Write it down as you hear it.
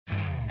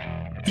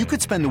You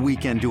could spend the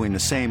weekend doing the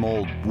same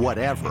old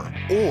whatever,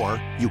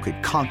 or you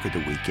could conquer the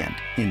weekend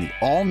in the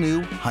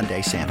all-new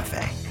Hyundai Santa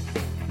Fe.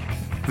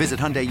 Visit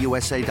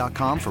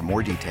HyundaiUSA.com for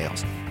more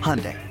details.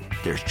 Hyundai,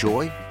 there's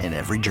joy in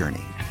every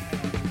journey.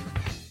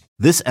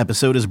 This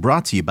episode is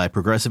brought to you by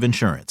Progressive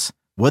Insurance.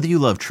 Whether you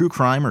love true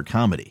crime or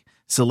comedy,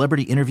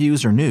 celebrity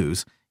interviews or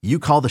news, you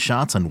call the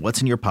shots on what's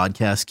in your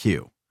podcast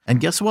queue. And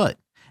guess what?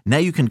 Now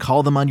you can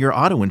call them on your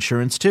auto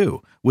insurance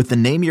too with the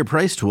Name Your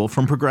Price tool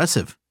from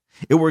Progressive.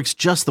 It works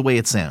just the way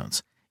it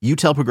sounds. You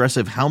tell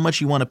Progressive how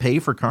much you want to pay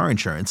for car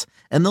insurance,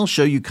 and they'll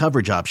show you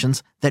coverage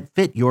options that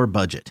fit your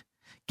budget.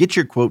 Get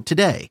your quote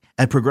today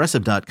at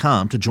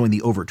Progressive.com to join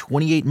the over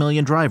 28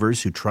 million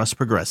drivers who trust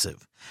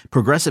Progressive.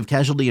 Progressive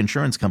Casualty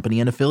Insurance Company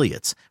and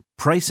Affiliates.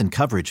 Price and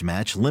coverage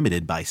match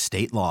limited by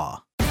state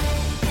law.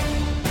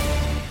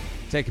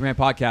 Take Command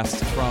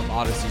Podcast from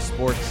Odyssey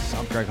Sports.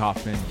 I'm Greg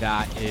Hoffman.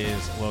 That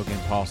is Logan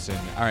Paulson.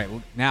 All right,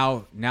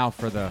 now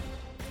for the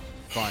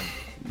fun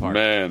part.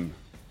 Man.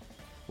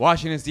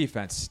 Washington's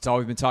defense. It's all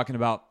we've been talking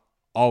about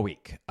all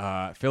week.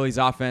 Philly's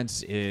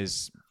offense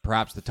is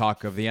perhaps the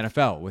talk of the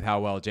NFL with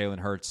how well Jalen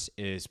Hurts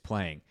is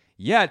playing.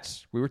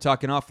 Yet, we were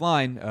talking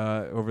offline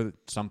over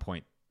some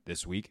point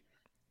this week,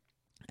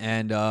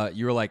 and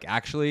you were like,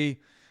 actually,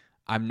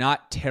 I'm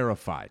not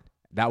terrified.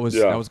 That was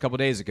a couple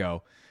days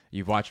ago.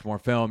 You've watched more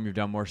film. You've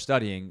done more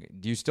studying.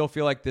 Do you still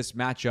feel like this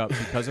matchup,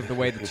 because of the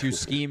way the two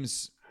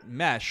schemes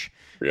mesh,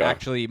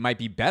 actually might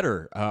be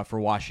better for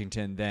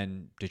Washington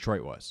than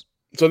Detroit was?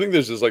 So I think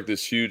there's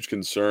this huge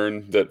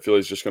concern that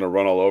Philly's just going to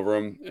run all over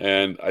them.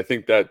 And I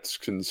think that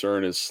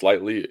concern is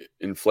slightly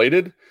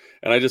inflated.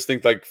 And I just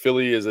think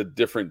Philly is a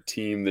different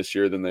team this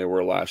year than they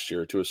were last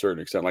year to a certain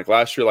extent. Like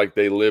last year,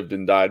 they lived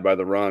and died by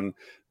the run.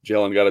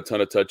 Jalen got a ton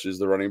of touches.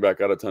 The running back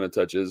got a ton of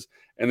touches.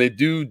 And they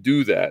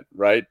do that,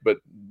 right? But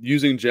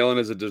using Jalen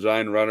as a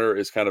design runner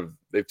is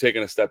they've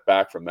taken a step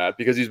back from that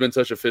because he's been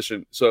so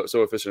efficient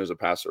as a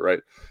passer,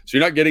 right? So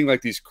you're not getting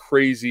these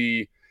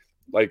crazy,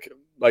 like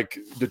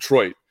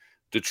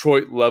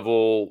Detroit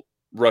level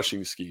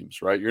rushing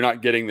schemes, right? You're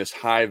not getting this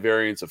high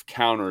variance of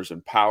counters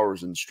and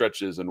powers and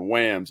stretches and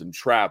whams and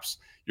traps.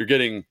 You're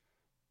getting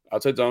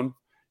outside zone.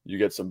 You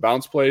get some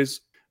bounce plays.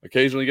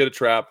 Occasionally you get a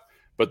trap,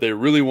 but they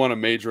really want to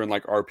major in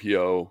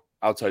RPO,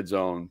 outside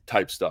zone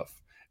type stuff.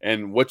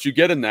 And what you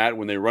get in that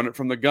when they run it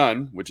from the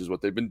gun, which is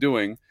what they've been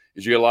doing,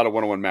 is you get a lot of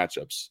one-on-one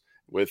matchups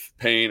with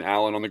Payne,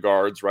 Allen on the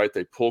guards, right?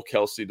 They pull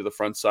Kelsey to the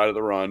front side of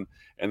the run.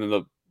 And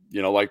then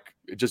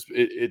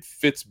it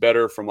fits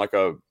better from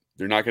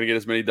they're not going to get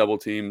as many double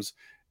teams.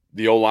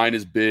 The O-line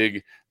is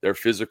big. They're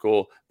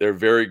physical. They're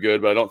very good,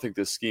 but I don't think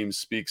this scheme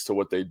speaks to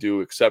what they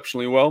do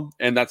exceptionally well.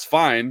 And that's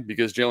fine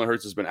because Jalen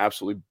Hurts has been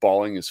absolutely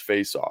balling his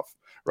face off,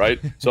 right?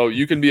 So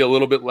you can be a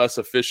little bit less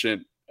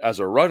efficient as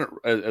a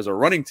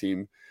running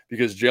team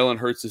because Jalen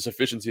Hurts'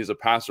 efficiency as a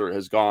passer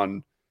is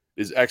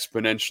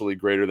exponentially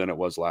greater than it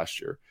was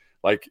last year.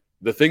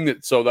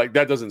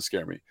 That doesn't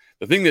scare me.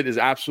 The thing that is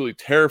absolutely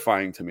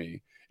terrifying to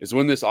me is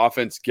when this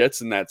offense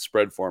gets in that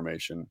spread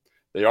formation.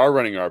 They are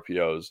running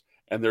RPOs,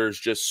 and there's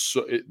just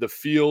the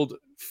field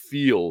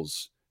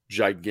feels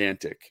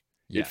gigantic.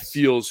 Yes. It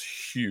feels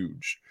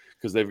huge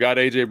because they've got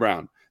A.J.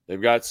 Brown. They've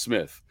got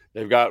Smith.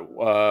 They've got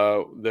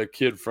the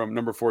kid from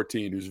number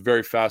 14 who's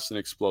very fast and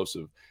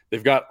explosive.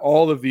 They've got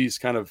all of these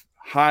kind of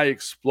high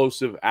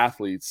explosive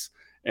athletes,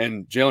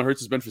 and Jalen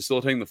Hurts has been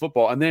facilitating the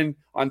football. And then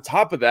on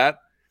top of that,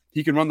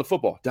 he can run the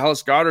football.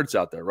 Dallas Goedert's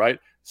out there, right?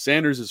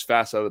 Sanders is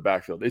fast out of the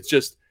backfield. It's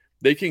just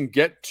they can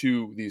get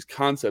to these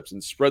concepts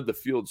and spread the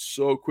field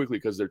so quickly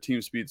because their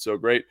team speed's so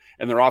great,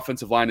 and their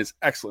offensive line is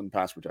excellent in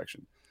pass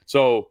protection.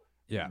 So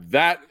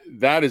that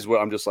is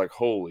what I'm just like,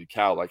 holy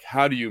cow,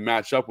 how do you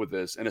match up with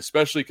this? And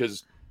especially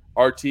because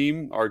our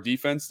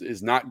defense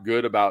is not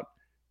good about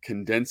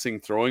condensing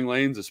throwing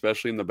lanes,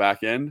 especially in the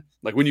back end.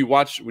 When you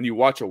watch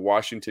a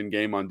Washington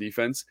game on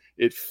defense,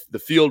 the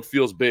field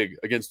feels big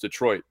against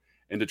Detroit,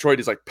 and Detroit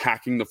is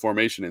packing the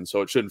formation in, so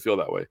it shouldn't feel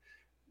that way.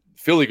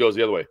 Philly goes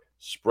the other way.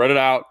 Spread it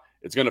out.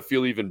 It's going to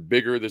feel even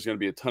bigger. There's going to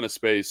be a ton of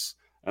space.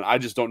 And I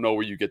just don't know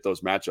where you get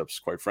those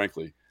matchups, quite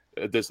frankly,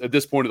 at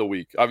this point of the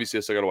week. Obviously,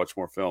 I still got to watch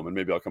more film, and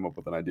maybe I'll come up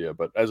with an idea.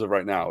 But as of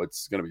right now,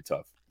 it's going to be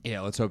tough.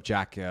 Yeah, let's hope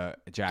Jack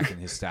and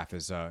his staff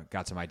has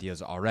got some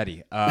ideas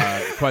already.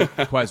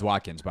 Quez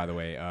Watkins, by the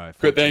way.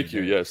 Good, thank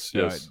you. Yes.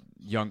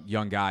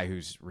 Young guy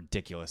who's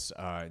ridiculous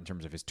in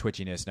terms of his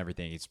twitchiness and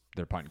everything. He's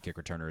their punt and kick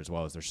returner as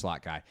well as their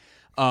slot guy.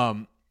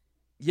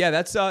 Yeah,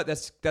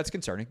 that's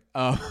concerning.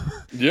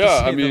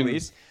 Yeah,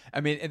 I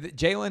mean,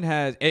 Jalen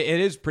has. It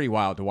is pretty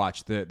wild to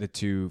watch the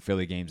two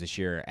Philly games this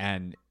year,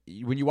 and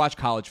when you watch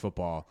college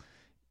football,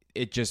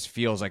 it just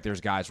feels like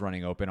there's guys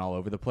running open all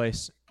over the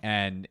place,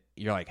 and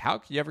you're like, how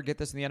can you ever get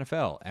this in the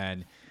NFL?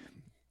 And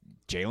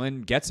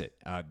Jalen gets it.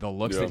 The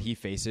looks that he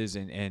faces,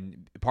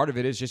 and part of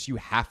it is just you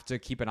have to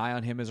keep an eye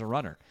on him as a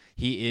runner.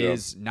 He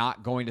is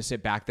not going to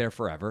sit back there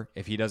forever.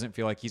 If he doesn't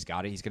feel like he's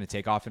got it, he's going to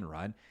take off and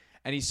run.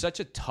 And he's such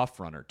a tough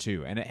runner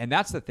too. And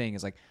that's the thing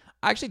is I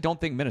actually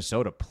don't think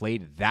Minnesota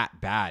played that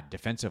bad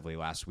defensively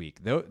last week.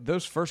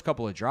 Those first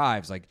couple of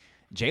drives,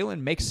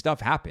 Jalen makes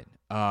stuff happen.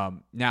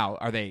 Now,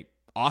 are they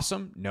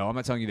awesome? No, I'm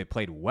not telling you they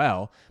played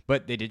well,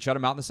 but they did shut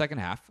him out in the second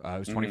half. It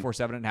was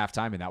 24-7 at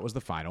halftime, and that was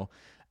the final.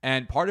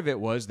 And part of it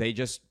was they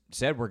just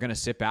said, we're going to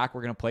sit back,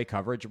 we're going to play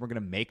coverage, and we're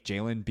going to make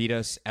Jalen beat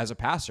us as a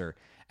passer.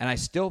 And I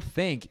still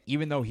think,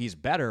 even though he's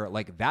better,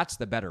 like that's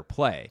the better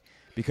play,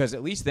 because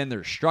at least then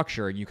there's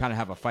structure and you kind of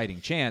have a fighting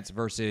chance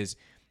versus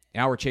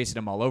now we're chasing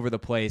him all over the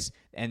place.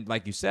 And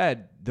like you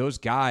said, those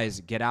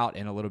guys get out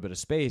in a little bit of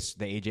space,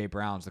 the A.J.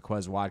 Browns, the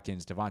Quez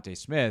Watkins, Devontae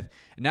Smith,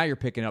 and now you're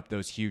picking up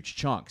those huge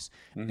chunks.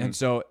 And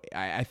so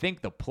I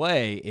think the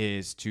play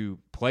is to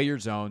play your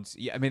zones.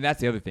 Yeah, I mean, that's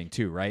the other thing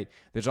too, right?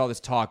 There's all this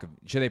talk of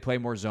should they play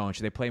more zone?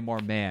 Should they play more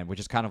man? Which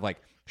is kind of like,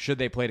 should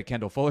they play to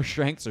Kendall Fuller's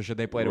strengths or should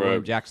they play to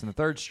William Jackson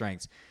III's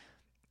strengths?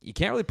 You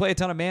can't really play a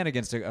ton of man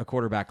against a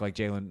quarterback like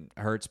Jalen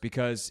Hurts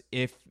because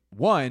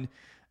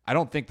I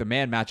don't think the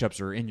man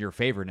matchups are in your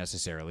favor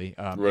necessarily.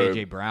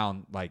 A.J.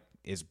 Brown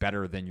is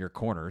better than your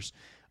corners.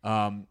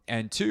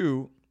 And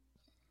two,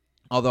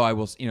 although I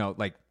will,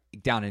 like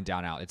down in,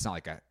 down out, it's not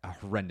like a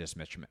horrendous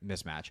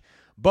mismatch.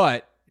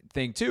 But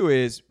thing two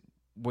is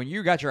when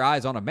you got your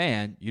eyes on a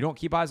man, you don't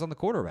keep eyes on the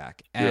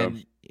quarterback.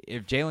 And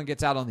if Jalen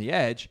gets out on the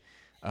edge,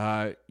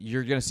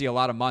 you're going to see a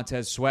lot of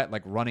Montez Sweat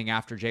running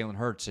after Jalen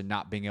Hurts and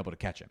not being able to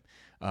catch him,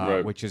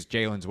 which is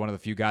Jalen's one of the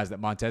few guys that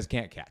Montez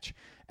can't catch.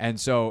 And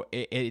so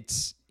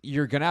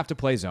you're going to have to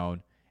play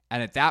zone.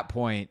 And at that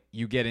point,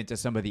 you get into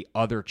some of the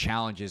other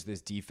challenges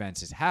this defense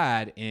has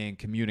had in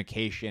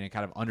communication and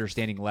kind of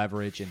understanding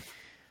leverage. And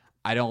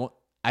I don't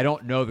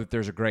know that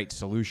there's a great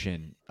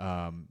solution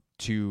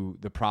to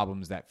the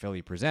problems that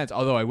Philly presents.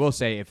 Although I will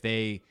say if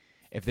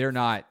they're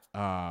not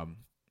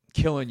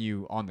killing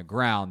you on the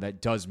ground,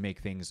 that does make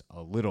things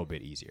a little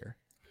bit easier.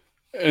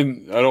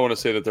 And I don't want to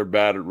say that they're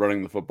bad at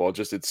running the football,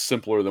 just it's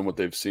simpler than what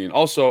they've seen.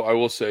 Also, I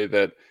will say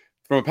that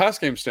from a pass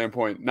game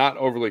standpoint, not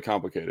overly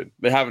complicated.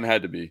 They haven't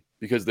had to be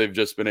because they've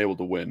just been able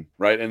to win,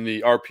 right? And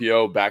the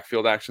RPO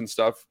backfield action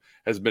stuff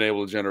has been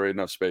able to generate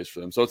enough space for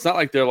them. So it's not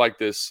like they're like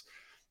this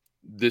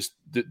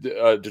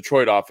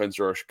Detroit offense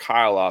or a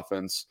Kyle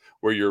offense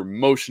where you're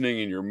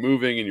motioning and you're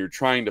moving and you're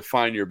trying to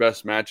find your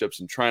best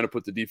matchups and trying to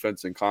put the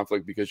defense in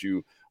conflict because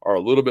you are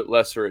a little bit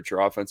lesser at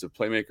your offensive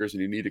playmakers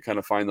and you need to kind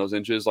of find those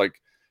inches.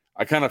 Like,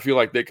 I kind of feel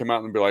like they come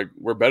out and be like,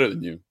 we're better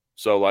than you.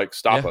 So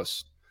stop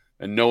us.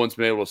 And no one's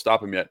been able to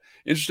stop him yet.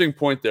 Interesting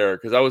point there,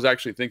 because I was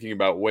actually thinking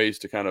about ways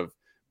to kind of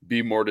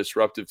be more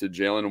disruptive to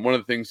Jalen. And one of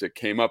the things that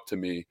came up to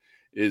me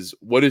is,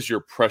 what is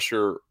your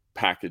pressure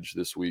package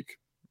this week?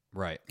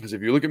 Right. Because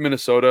if you look at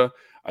Minnesota,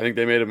 I think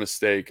they made a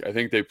mistake. I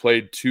think they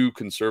played too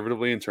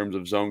conservatively in terms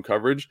of zone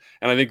coverage.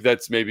 And I think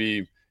that's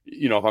maybe,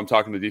 if I'm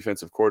talking to the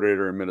defensive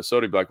coordinator in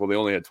Minnesota, he'd be like, well, they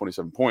only had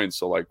 27 points.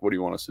 So what do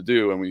you want us to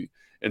do?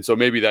 And so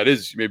maybe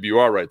you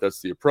are right.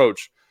 That's the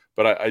approach.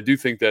 But I do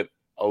think that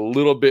a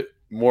little bit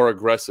more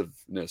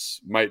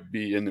aggressiveness might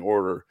be in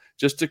order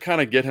just to kind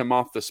of get him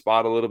off the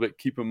spot a little bit,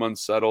 keep him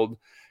unsettled,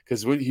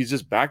 because when he's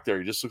just back there,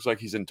 he just looks like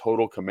he's in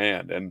total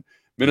command. And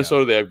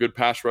Minnesota, they have good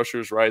pass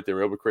rushers, right? They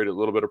were able to create a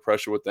little bit of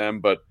pressure with them.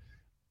 But,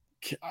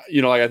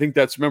 I think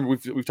that's, remember,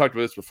 we've talked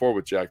about this before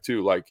with Jack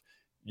too.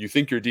 You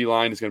think your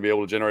D-line is going to be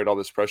able to generate all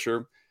this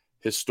pressure.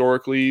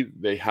 Historically,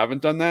 they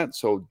haven't done that.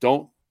 So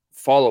don't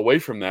fall away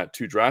from that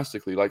too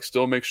drastically.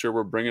 Still make sure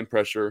we're bringing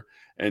pressure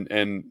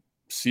and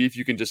see if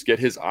you can just get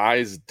his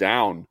eyes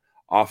down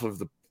off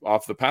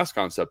the pass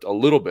concept a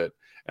little bit.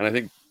 And I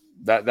think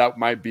that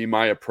might be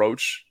my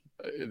approach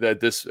that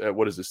this,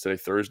 what is this today,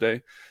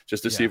 Thursday,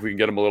 just to see if we can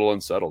get him a little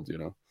unsettled,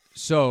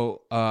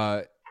 So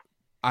I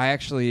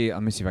actually,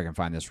 let me see if I can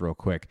find this real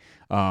quick.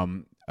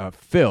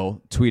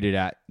 Phil tweeted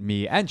at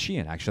me and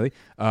Sheehan actually,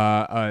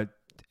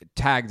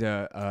 tagged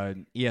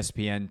an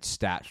ESPN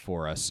stat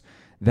for us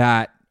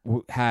that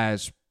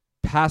has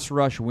pass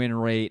rush win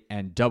rate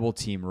and double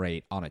team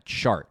rate on a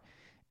chart.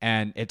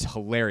 And it's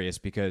hilarious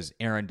because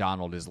Aaron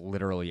Donald is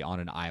literally on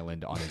an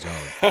island on his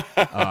own.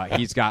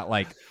 He's got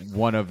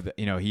one of the,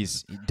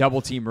 he's double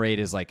team rate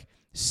is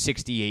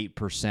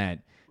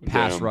 68%.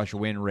 Pass rush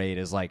win rate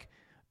is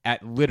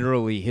at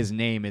literally his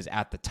name is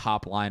at the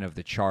top line of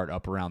the chart,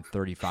 up around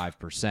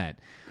 35%.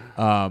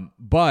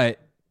 But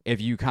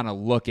if you kind of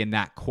look in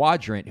that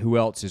quadrant, who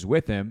else is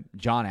with him?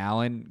 John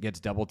Allen gets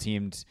double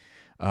teamed.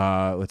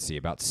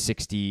 About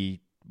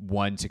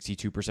 61,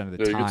 62% of the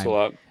time. Gets a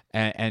lot.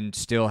 And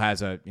still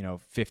has a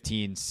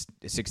 15,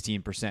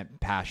 16%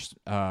 pass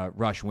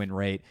rush win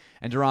rate.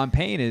 And Daron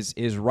Payne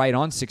is right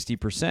on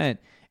 60%,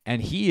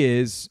 and he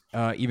is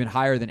even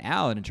higher than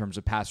Allen in terms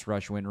of pass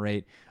rush win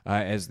rate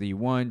as the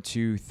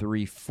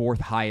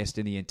 4th highest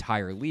in the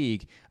entire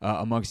league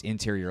amongst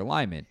interior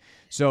linemen.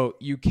 So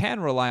you can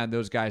rely on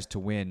those guys to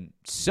win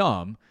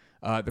some.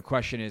 The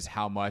question is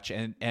how much,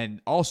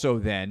 and also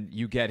then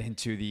you get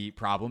into the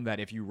problem that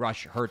if you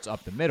rush Hurts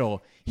up the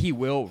middle, he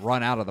will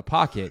run out of the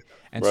pocket,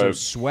 and so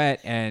Sweat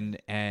and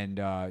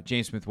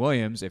James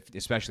Smith-Williams,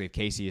 especially if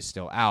Casey is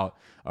still out,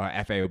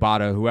 F.A.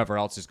 Obata, whoever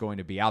else is going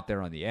to be out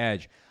there on the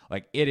edge,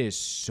 it is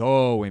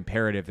so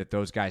imperative that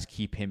those guys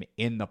keep him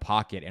in the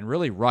pocket and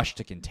really rush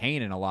to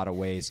contain in a lot of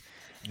ways.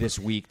 this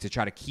week to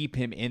try to keep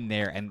him in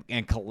there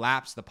and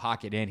collapse the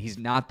pocket in. He's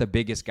not the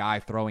biggest guy.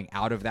 Throwing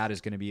out of that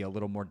is going to be a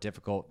little more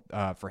difficult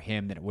for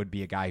him than it would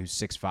be a guy who's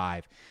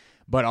 6'5".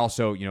 But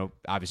also,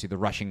 obviously the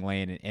rushing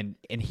lane,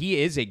 and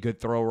he is a good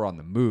thrower on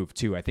the move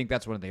too. I think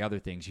that's one of the other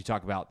things. You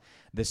talk about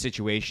the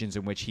situations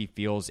in which he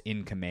feels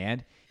in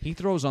command. He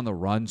throws on the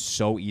run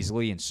so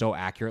easily and so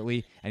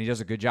accurately, and he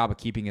does a good job of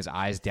keeping his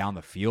eyes down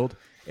the field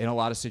in a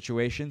lot of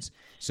situations.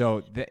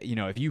 So,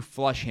 if you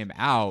flush him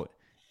out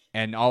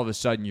and all of a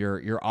sudden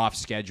you're off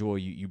schedule,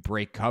 you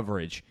break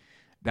coverage,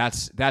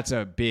 that's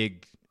a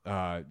big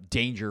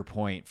danger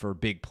point for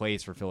big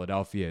plays for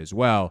Philadelphia as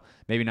well.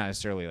 Maybe not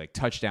necessarily like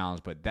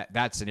touchdowns, but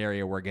that's an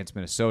area where against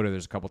Minnesota,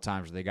 there's a couple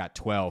times where they got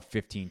 12,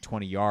 15,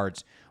 20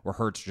 yards where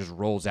Hurts just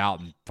rolls out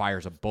and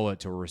fires a bullet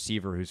to a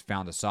receiver who's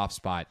found a soft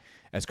spot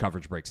as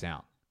coverage breaks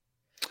down.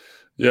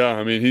 Yeah,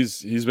 I mean,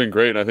 he's been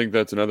great. And I think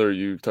that's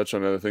you touched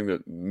on another thing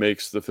that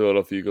makes the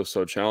Philadelphia Eagles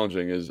so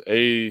challenging is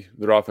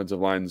their offensive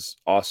line's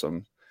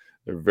awesome.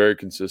 They're very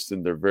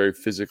consistent. They're very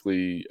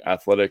physically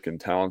athletic and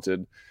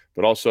talented.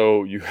 But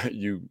also,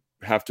 you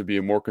have to be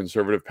a more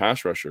conservative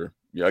pass rusher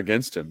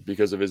against him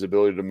because of his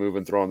ability to move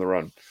and throw on the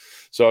run.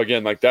 So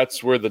again,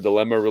 that's where the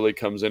dilemma really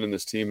comes in. And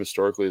this team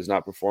historically has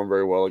not performed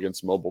very well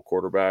against mobile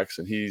quarterbacks.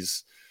 And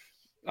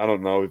I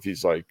don't know if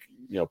he's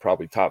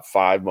probably top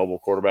 5 mobile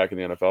quarterback in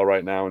the NFL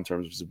right now in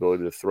terms of his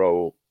ability to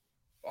throw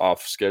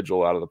off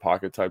schedule, out of the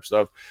pocket type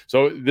stuff.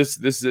 So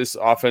this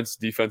offense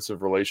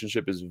defensive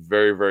relationship is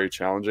very, very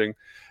challenging.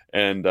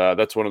 And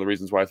that's one of the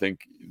reasons why I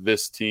think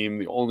this team,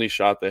 the only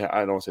shot I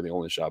don't want to say the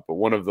only shot, but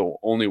one of the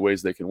only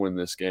ways they can win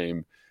this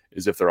game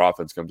is if their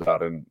offense comes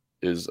out and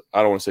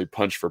I don't want to say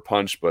punch for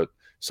punch, but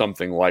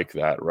something like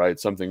that, right?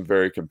 Something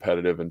very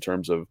competitive in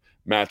terms of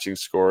matching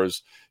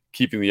scores,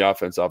 keeping the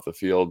offense off the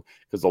field,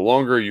 because the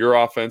longer your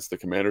offense, the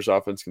Commanders'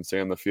 offense, can stay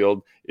on the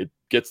field, it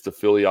gets the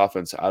Philly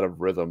offense out of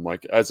rhythm.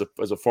 Like as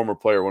a former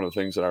player, one of the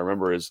things that I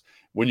remember is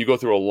when you go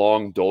through a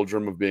long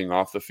doldrum of being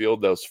off the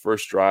field, those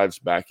first drives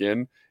back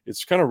in,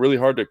 it's kind of really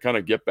hard to kind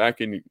of get back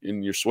in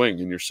your swing,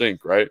 in your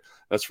sync, right?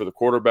 That's for the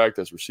quarterback,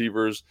 that's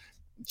receivers.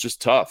 It's just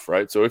tough,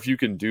 right? So if you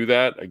can do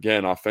that,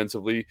 again,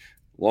 offensively,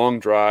 long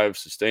drives,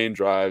 sustained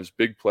drives,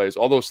 big plays,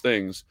 all those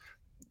things,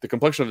 the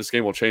complexion of this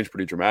game will change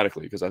pretty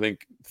dramatically because I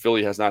think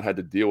Philly has not had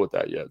to deal with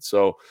that yet.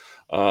 So,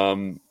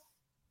 so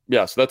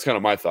that's kind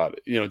of my thought.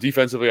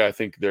 Defensively, I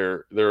think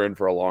they're in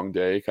for a long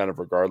day, kind of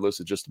regardless.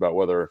 It's just about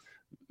whether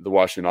the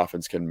Washington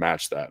offense can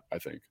match that, I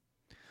think.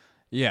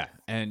 Yeah,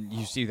 and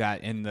you see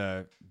that in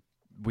the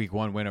Week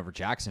 1 win over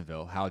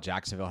Jacksonville, how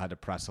Jacksonville had to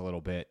press a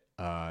little bit,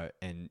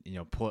 and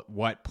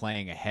what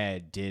playing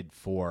ahead did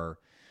for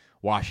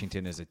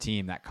Washington as a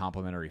team, that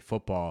complementary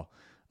football.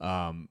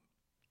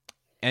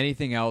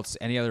 Anything else?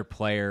 Any other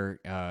player?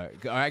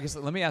 I guess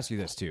let me ask you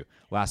this too.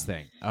 Last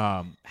thing,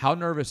 how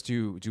nervous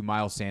do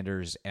Miles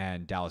Sanders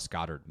and Dallas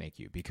Goedert make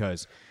you?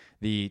 Because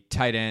the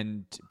tight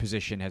end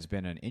position has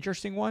been an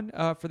interesting one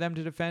for them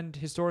to defend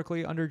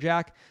historically under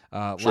Jack.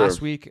 Sure.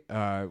 Last week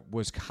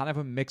was kind of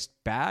a mixed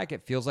bag.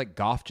 It feels like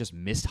Goff just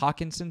missed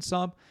Hockenson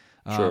some,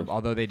 Sure.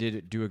 although they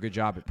did do a good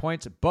job at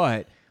points.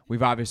 But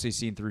we've obviously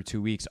seen through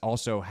 2 weeks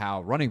also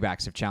how running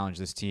backs have challenged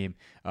this team.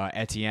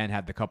 Etienne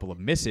had the couple of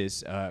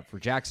misses for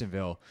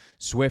Jacksonville.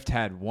 Swift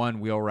had one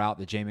wheel route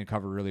that Jamin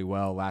covered really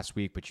well last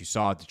week, but you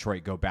saw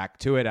Detroit go back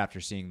to it after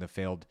seeing the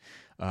failed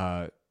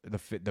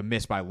the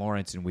miss by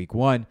Lawrence in Week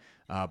 1.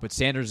 But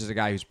Sanders is a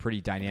guy who's pretty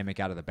dynamic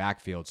out of the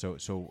backfield.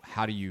 So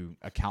how do you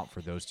account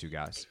for those two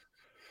guys?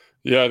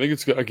 Yeah, I think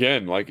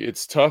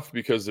it's tough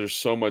because there's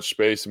so much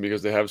space and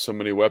because they have so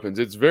many weapons.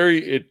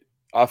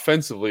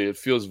 Offensively, it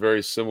feels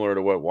very similar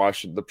to what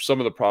some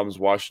of the problems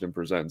Washington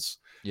presents.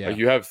 Yeah. Like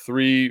you have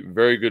 3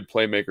 very good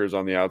playmakers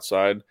on the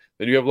outside.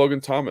 Then you have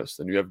Logan Thomas.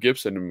 Then you have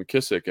Gibson and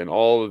McKissick and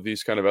all of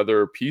these kind of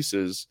other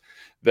pieces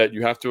that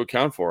you have to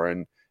account for.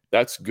 And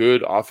that's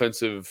good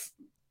offensive,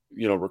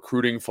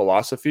 recruiting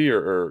philosophy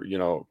or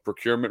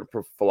procurement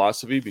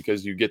philosophy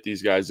because you get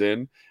these guys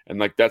in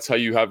and that's how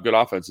you have good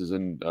offenses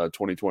in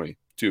 2022.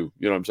 You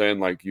know what I'm saying?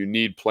 Like you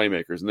need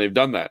playmakers and they've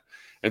done that.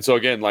 And so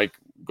again,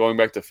 going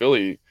back to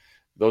Philly,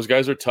 those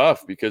guys are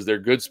tough because they're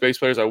good space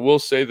players. I will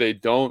say they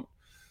don't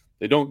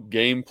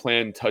game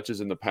plan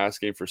touches in the pass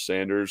game for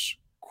Sanders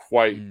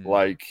quite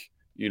like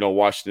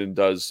Washington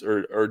does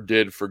or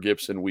did for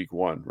Gibson Week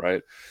 1,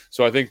 right?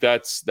 So I think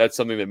that's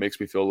something that makes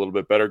me feel a little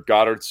bit better.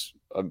 Goddard's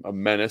a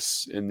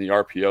menace in the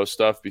RPO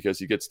stuff because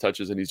he gets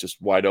touches and he's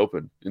just wide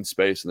open in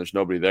space and there's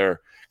nobody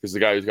there because the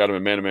guy who's got him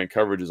in man-to-man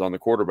coverage is on the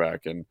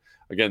quarterback. And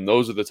again,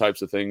 those are the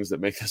types of things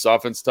that make this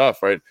offense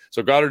tough, right?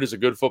 So Goddard is a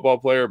good football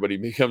player, but he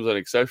becomes an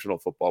exceptional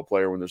football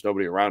player when there's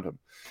nobody around him.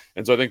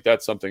 And so I think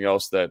that's something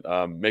else that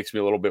makes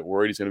me a little bit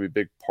worried. He's going to be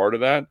a big part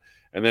of that.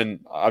 And then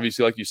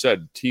obviously, like you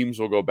said, teams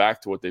will go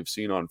back to what they've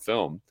seen on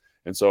film.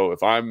 And so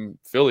if I'm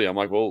Philly, I'm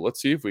like, well,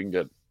 let's see if we can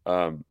get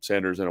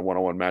Sanders in a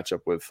one-on-one matchup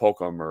with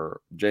Holcomb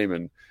or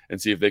Jamin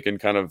and see if they can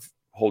kind of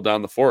hold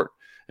down the fort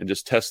and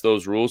just test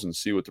those rules and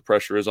see what the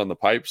pressure is on the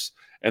pipes.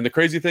 And the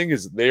crazy thing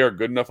is they are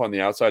good enough on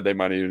the outside, they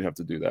might even have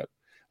to do that.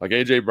 Like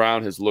A.J.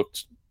 Brown has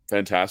looked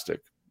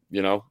fantastic,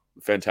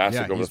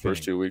 fantastic over the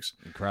first 2 weeks.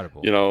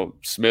 Incredible. You know,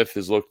 Smith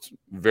has looked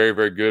very,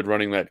 very good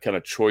running that kind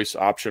of choice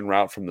option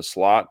route from the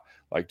slot,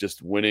 like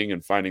just winning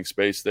and finding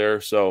space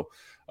there. So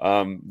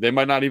they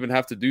might not even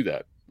have to do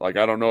that. Like,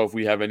 I don't know if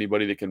we have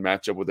anybody that can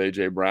match up with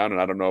A.J. Brown,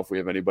 and I don't know if we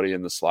have anybody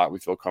in the slot we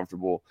feel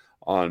comfortable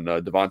on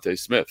Devontae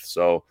Smith.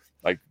 So,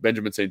 like,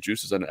 Benjamin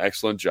St-Juste has done an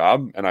excellent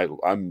job, and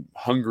I'm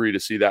hungry to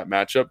see that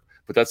matchup.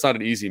 But that's not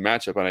an easy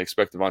matchup, and I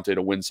expect Devontae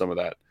to win some of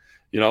that.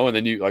 You know, and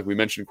then you, like we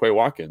mentioned, Quay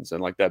Watkins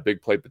and like that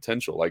big play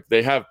potential. Like,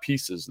 they have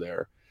pieces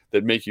there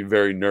that make you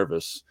very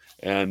nervous.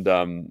 And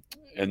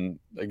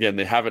again,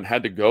 they haven't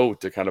had to go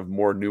to kind of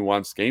more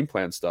nuanced game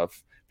plan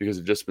stuff because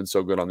it's just been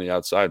so good on the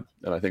outside.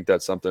 And I think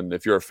that's something,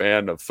 if you're a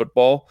fan of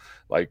football,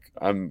 like,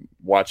 I'm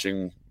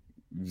watching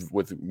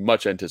with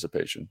much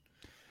anticipation.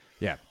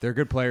 Yeah, they're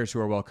good players who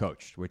are well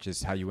coached, which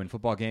is how you win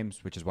football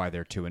games, which is why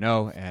they're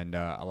 2-0, and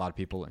a lot of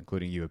people,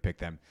 including you, have picked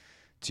them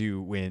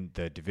to win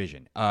the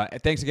division.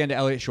 Thanks again to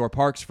Elliott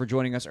Shore-Parks for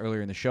joining us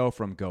earlier in the show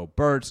from Go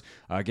Birds.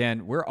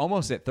 Again, we're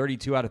almost at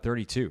 32 out of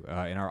 32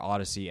 in our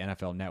Odyssey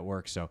NFL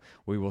network, so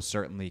we will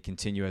certainly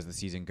continue as the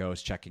season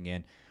goes, checking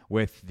in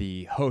with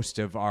the host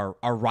of our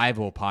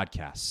rival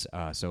podcasts.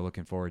 So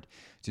looking forward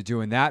to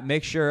doing that.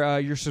 Make sure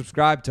you're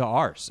subscribed to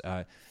ours.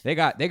 They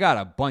got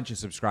a bunch of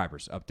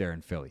subscribers up there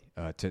in Philly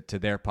to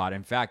their pod.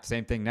 In fact,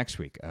 same thing next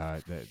week.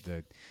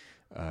 The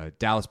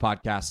Dallas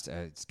podcast,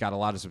 it's got a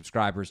lot of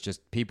subscribers.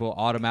 Just people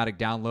automatic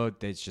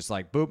download. It's just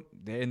like boop,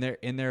 in their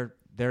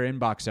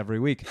inbox every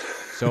week.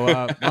 So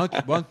why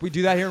don't we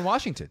do that here in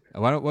Washington?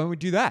 Why don't we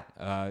do that?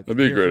 That'd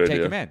be a great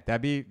idea. Command.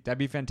 That'd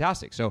be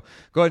fantastic. So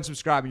go ahead and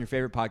subscribe on your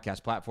favorite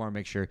podcast platform.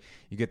 Make sure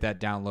you get that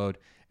download,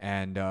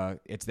 and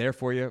it's there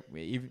for you.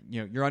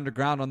 You're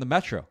underground on the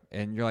metro,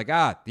 and you're like,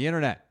 the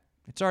internet.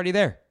 It's already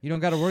there. You don't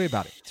got to worry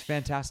about it. It's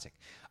fantastic.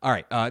 All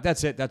right,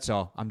 that's it. That's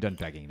all. I'm done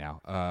begging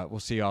now. We'll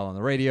see you all on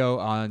the radio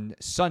on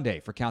Sunday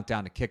for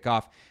Countdown to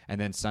Kickoff, and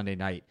then Sunday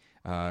night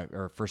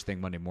or first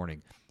thing Monday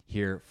morning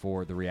here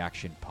for the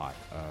Reaction Pod.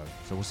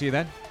 So we'll see you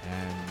then,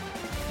 and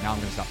now I'm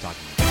going to stop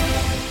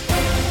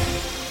talking.